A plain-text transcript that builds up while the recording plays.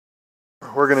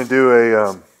We're going to do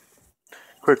a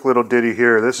quick little ditty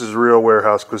here. This is real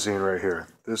Warehouse Cuisine right here.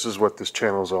 This is what this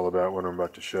channel is all about, what I'm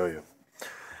about to show you.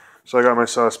 So I got my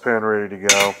saucepan ready to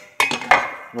go.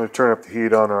 I'm going to turn up the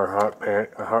heat on our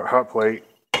hot plate.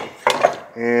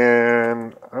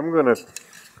 And I'm going to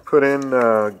put in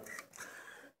a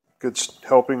good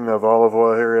helping of olive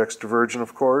oil here, extra virgin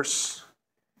of course.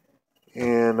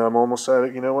 And I'm almost at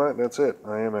it. You know what? That's it.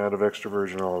 I am out of extra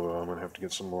virgin olive oil. I'm going to have to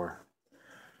get some more.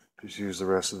 Just use the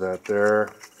rest of that there.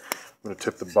 I'm going to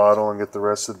tip the bottle and get the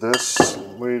rest of this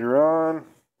later on.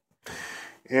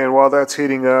 And while that's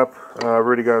heating up, I've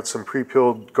already got some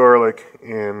pre-peeled garlic,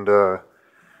 and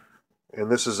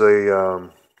this is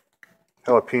a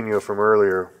jalapeno from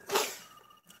earlier.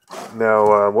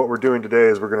 Now, what we're doing today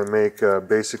is we're going to make,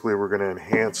 basically we're going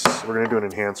to do an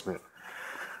enhancement.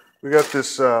 We got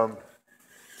this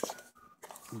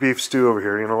beef stew over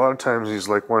here. You know, a lot of times these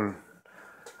like one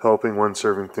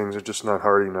serving things are just not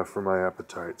hearty enough for my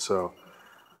appetite. So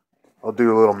I'll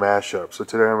do a little mashup. So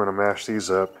today I'm going to mash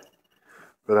these up,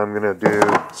 but I'm going to do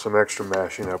some extra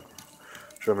mashing up,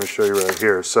 which I'm going to show you right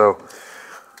here. So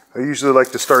I usually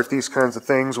like to start these kinds of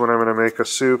things when I'm going to make a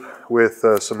soup with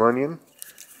some onion.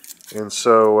 And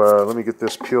so let me get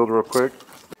this peeled real quick.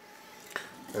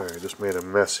 Alright, I just made a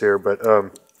mess here, but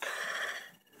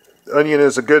onion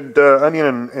is a good, onion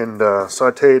and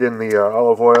sauteed in the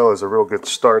olive oil is a real good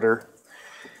starter.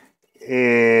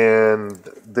 And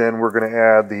then we're going to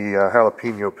add the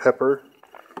jalapeno pepper.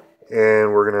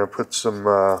 And we're going to put some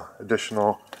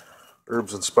additional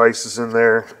herbs and spices in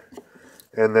there.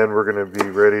 And then we're going to be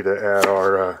ready to add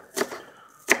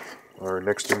our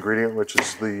next ingredient, which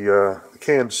is the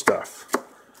canned stuff,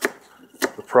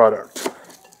 the product.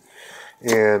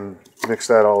 And mix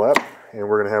that all up. And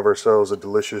we're going to have ourselves a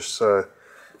delicious, I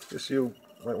guess you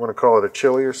might want to call it a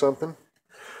chili or something.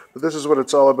 But this is what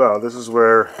it's all about. This is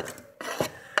where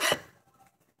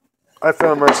I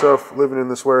found myself living in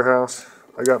this warehouse.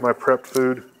 I got my prepped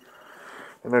food,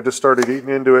 and I just started eating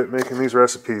into it, making these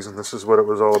recipes, and this is what it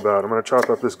was all about. I'm going to chop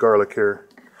up this garlic here.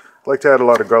 I like to add a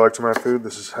lot of garlic to my food.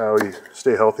 This is how you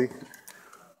stay healthy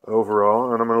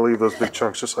overall, and I'm going to leave those big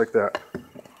chunks just like that.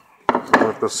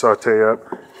 Let those saute up.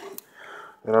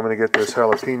 And I'm going to get this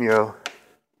jalapeno.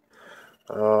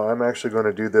 I'm actually going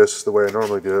to do this the way I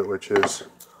normally do it, which is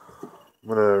I'm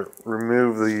going to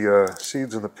remove the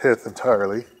seeds and the pith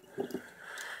entirely.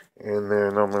 And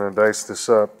then I'm going to dice this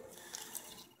up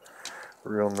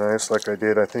real nice, like I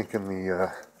did, I think, in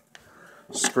the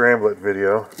scramble it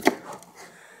video.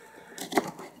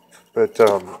 But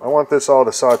I want this all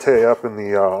to saute up in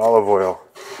the olive oil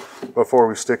before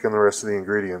we stick in the rest of the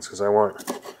ingredients, because I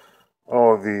want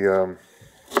all of the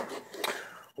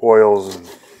oils and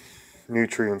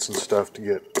nutrients and stuff to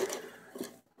get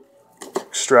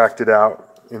extracted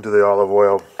out into the olive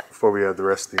oil before we add the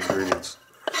rest of the ingredients.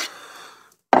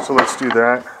 So let's do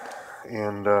that,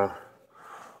 and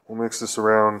we'll mix this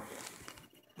around.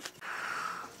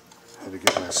 I had to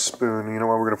get my spoon. You know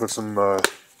what? We're going to put some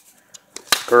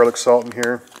garlic salt in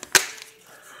here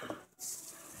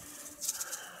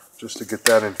just to get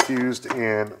that infused.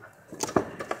 And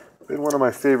one of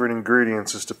my favorite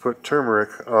ingredients is to put turmeric.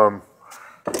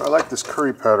 I like this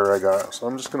curry powder I got, so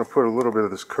I'm just going to put a little bit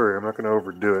of this curry. I'm not going to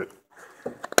overdo it,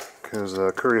 because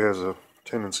curry has a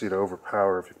tendency to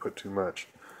overpower if you put too much.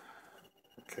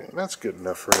 Okay, that's good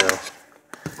enough for now,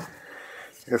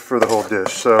 if for the whole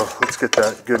dish. So let's get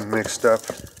that good and mixed up.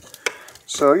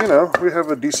 So, you know, we have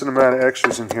a decent amount of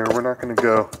extras in here. We're not going to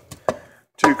go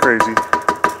too crazy,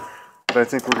 but I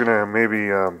think we're going to maybe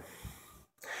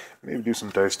do some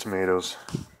diced tomatoes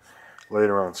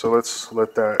later on. So let's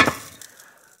let that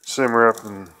simmer up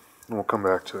and we'll come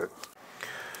back to it.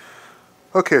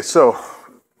 Okay, so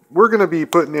we're going to be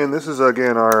putting in, this is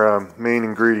again our main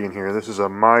ingredient here. This is a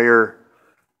Meijer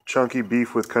chunky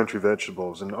beef with country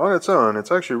vegetables. And on its own,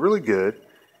 it's actually really good.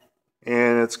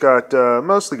 And it's got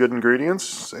mostly good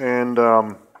ingredients. And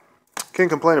can't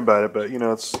complain about it, but you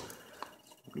know, it's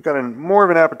got more of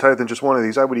an appetite than just one of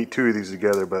these. I would eat 2 of these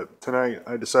together, but tonight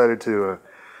I decided to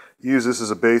use this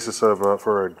as a basis of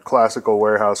for a classical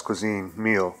Warehouse Cuisine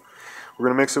meal. We're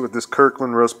going to mix it with this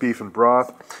Kirkland roast beef and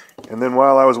broth. And then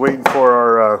while I was waiting for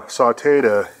our saute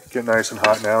to get nice and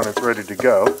hot now and it's ready to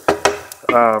go,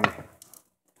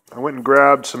 I went and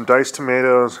grabbed some diced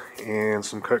tomatoes and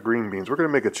some cut green beans. We're going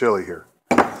to make a chili here.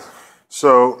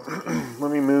 So let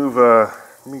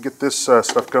me get this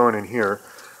stuff going in here.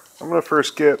 I'm going to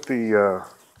first get the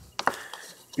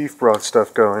beef broth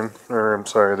stuff going, or I'm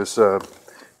sorry, this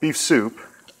beef soup,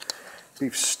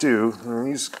 beef stew. And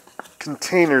these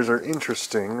containers are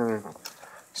interesting. They're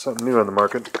something new on the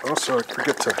market. Also, I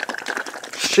forget to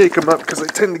shake them up because they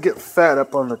tend to get fat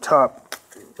up on the top.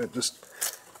 It just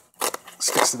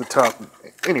sticks to the top.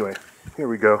 Anyway, here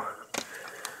we go.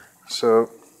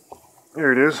 So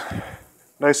here it is,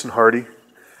 nice and hearty.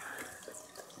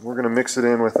 We're going to mix it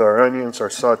in with our onions, our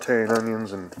sauteing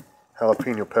onions and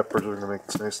jalapeno peppers. We're going to make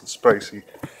this nice and spicy.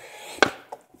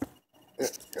 Yeah,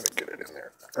 gotta get it in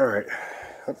there. Alright.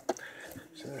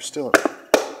 So there's still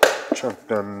a chunk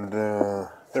done.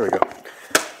 There we go.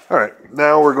 Alright,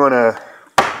 now we're going to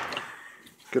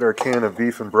get our can of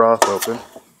beef and broth open.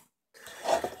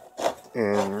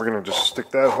 And we're going to just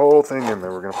stick that whole thing in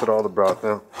there. We're going to put all the broth.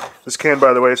 Now, this can,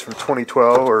 by the way, is from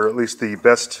 2012, or at least the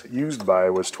best used by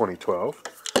was 2012.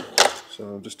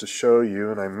 So just to show you,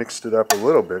 and I mixed it up a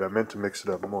little bit. I meant to mix it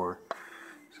up more.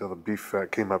 So the beef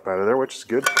fat came up out of there, which is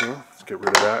good. You know, let's get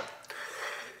rid of that.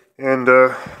 And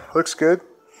looks good.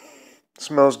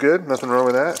 Smells good. Nothing wrong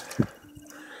with that.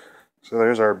 So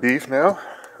there's our beef now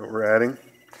that we're adding.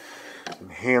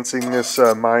 Enhancing this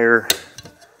Meijer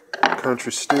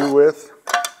Country Stew with.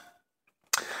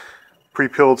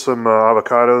 Pre-peeled some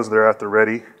avocados. They're at the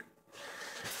ready.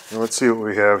 And let's see what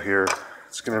we have here.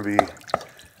 It's going to be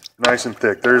nice and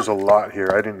thick. There's a lot here.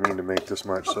 I didn't mean to make this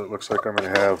much, so it looks like I'm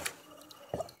going to have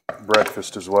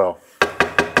breakfast as well.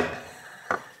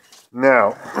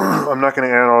 Now, I'm not going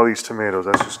to add all these tomatoes.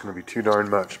 That's just going to be too darn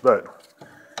much. But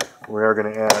we are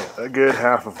going to add a good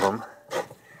half of them.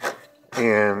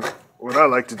 And what I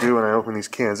like to do when I open these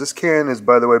cans, this can is,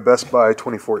 by the way, Best Buy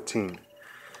 2014.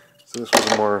 So this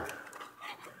was a more,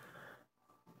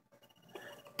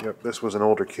 yep, this was an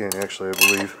older can actually, I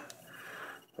believe.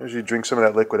 As you drink some of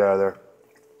that liquid out of there.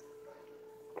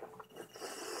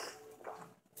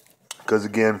 Because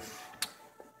again,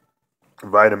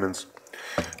 vitamins.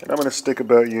 And I'm going to stick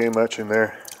about yay much in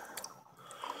there.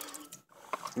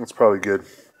 That's probably good.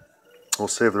 We'll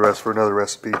save the rest for another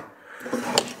recipe.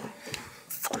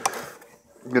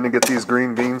 I'm going to get these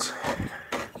green beans.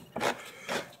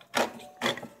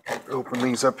 Open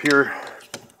these up here.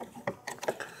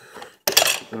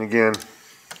 And again,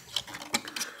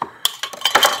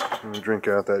 I'm going to drink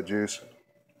out that juice.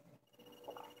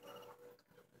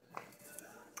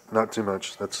 Not too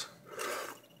much. That's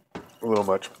a little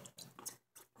much.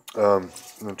 I'm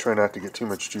going to try not to get too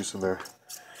much juice in there.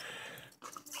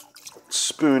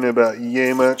 Spoon about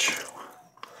yay much.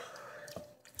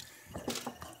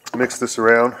 Mix this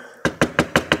around.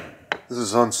 This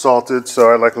is unsalted,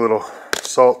 so I like a little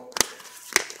salt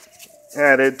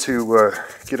added to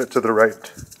get it to the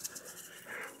right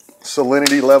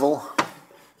salinity level.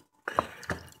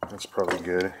 That's probably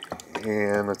good.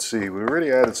 And let's see, we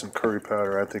already added some curry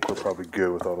powder. I think we're probably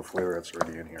good with all the flavor that's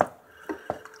already in here.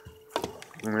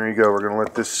 And there you go. We're going to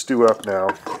let this stew up now.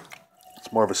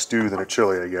 It's more of a stew than a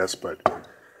chili, I guess, but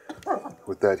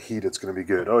with that heat, it's going to be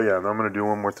good. Oh yeah, and I'm going to do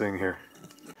one more thing here.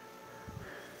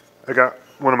 I got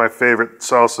one of my favorite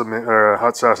salsa or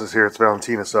hot sauces here. It's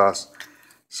Valentina sauce.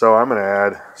 So I'm going to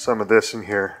add some of this in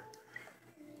here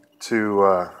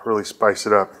to really spice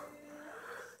it up.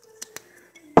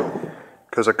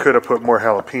 Because I could have put more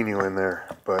jalapeno in there,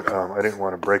 but I didn't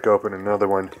want to break open another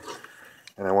one,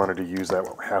 and I wanted to use that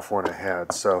half one I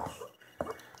had, so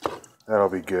that'll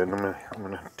be good. I'm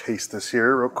gonna taste this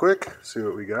here real quick, see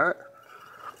what we got.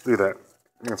 Look at that.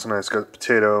 That's nice. Got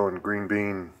potato and green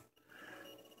bean,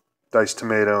 diced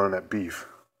tomato, and that beef.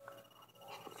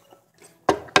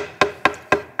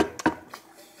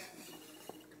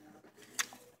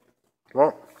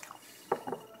 Well,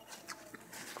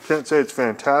 can't say it's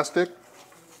fantastic,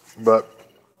 but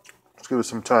let's give it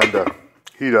some time to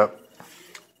heat up.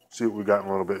 See what we got in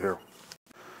a little bit here.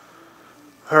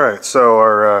 Alright, so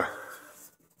our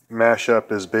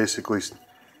mashup is basically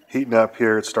heating up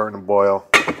here. It's starting to boil.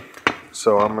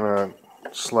 So I'm going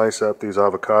to slice up these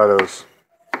avocados.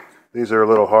 These are a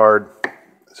little hard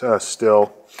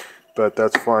still, but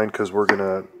that's fine because we're going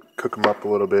to cook them up a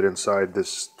little bit inside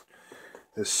this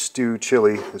stew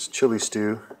chili, this chili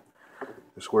stew,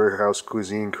 this Warehouse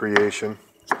Cuisine creation.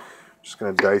 Just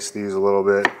going to dice these a little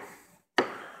bit.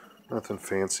 Nothing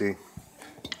fancy.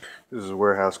 This is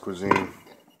Warehouse Cuisine.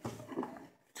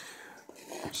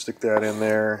 Stick that in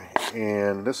there,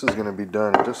 and this is going to be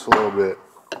done in just a little bit.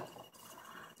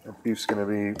 That beef's going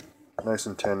to be nice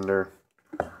and tender.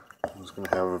 It's going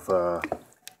to have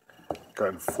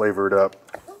gotten flavored up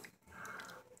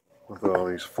with all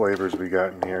these flavors we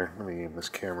got in here. Let me aim this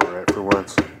camera right for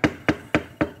once.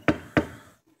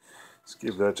 Let's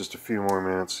give that just a few more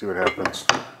minutes, see what happens.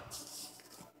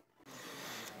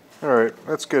 Alright,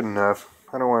 that's good enough.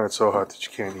 I don't want it so hot that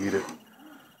you can't eat it.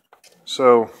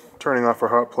 So, turning off our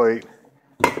hot plate,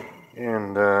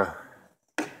 and there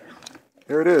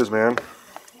it is, man.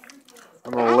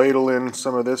 I'm going to ladle in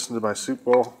some of this into my soup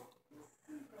bowl.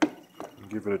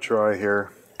 Give it a try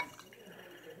here.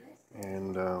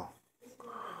 And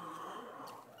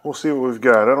we'll see what we've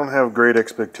got. I don't have great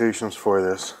expectations for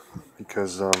this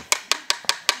because, well,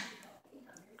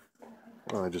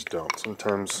 I just don't.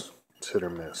 Sometimes it's hit or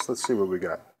miss. Let's see what we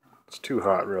got. It's too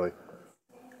hot, really.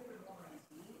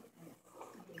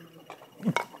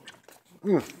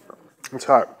 It's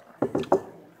hot.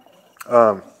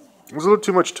 There's a little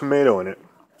too much tomato in it.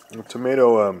 The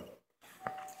tomato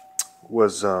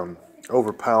was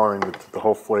overpowering the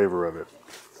whole flavor of it.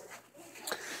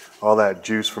 All that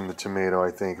juice from the tomato,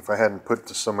 I think. If I hadn't put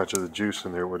so much of the juice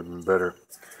in there, it would have been better.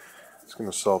 Just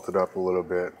going to salt it up a little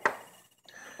bit.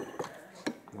 A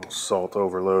little salt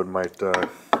overload might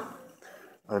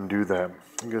undo that.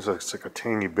 I guess it's like a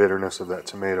tangy bitterness of that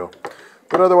tomato.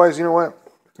 But otherwise, you know what?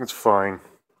 It's fine.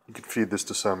 You could feed this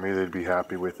to somebody, they'd be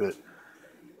happy with it.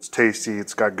 It's tasty,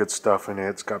 it's got good stuff in it,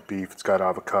 it's got beef, it's got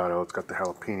avocado, it's got the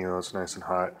jalapeno, it's nice and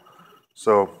hot.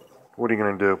 So, what are you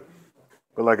going to do?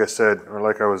 But like I said,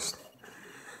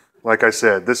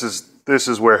 this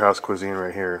is Warehouse Cuisine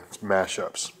right here. It's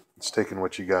mashups. It's taking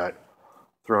what you got,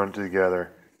 throwing it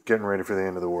together, getting ready for the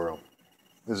end of the world.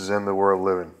 This is end of the world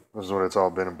living. This is what it's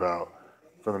all been about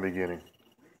from the beginning.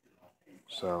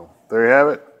 So, there you have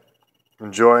it.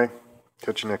 Enjoy.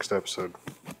 Catch you next episode.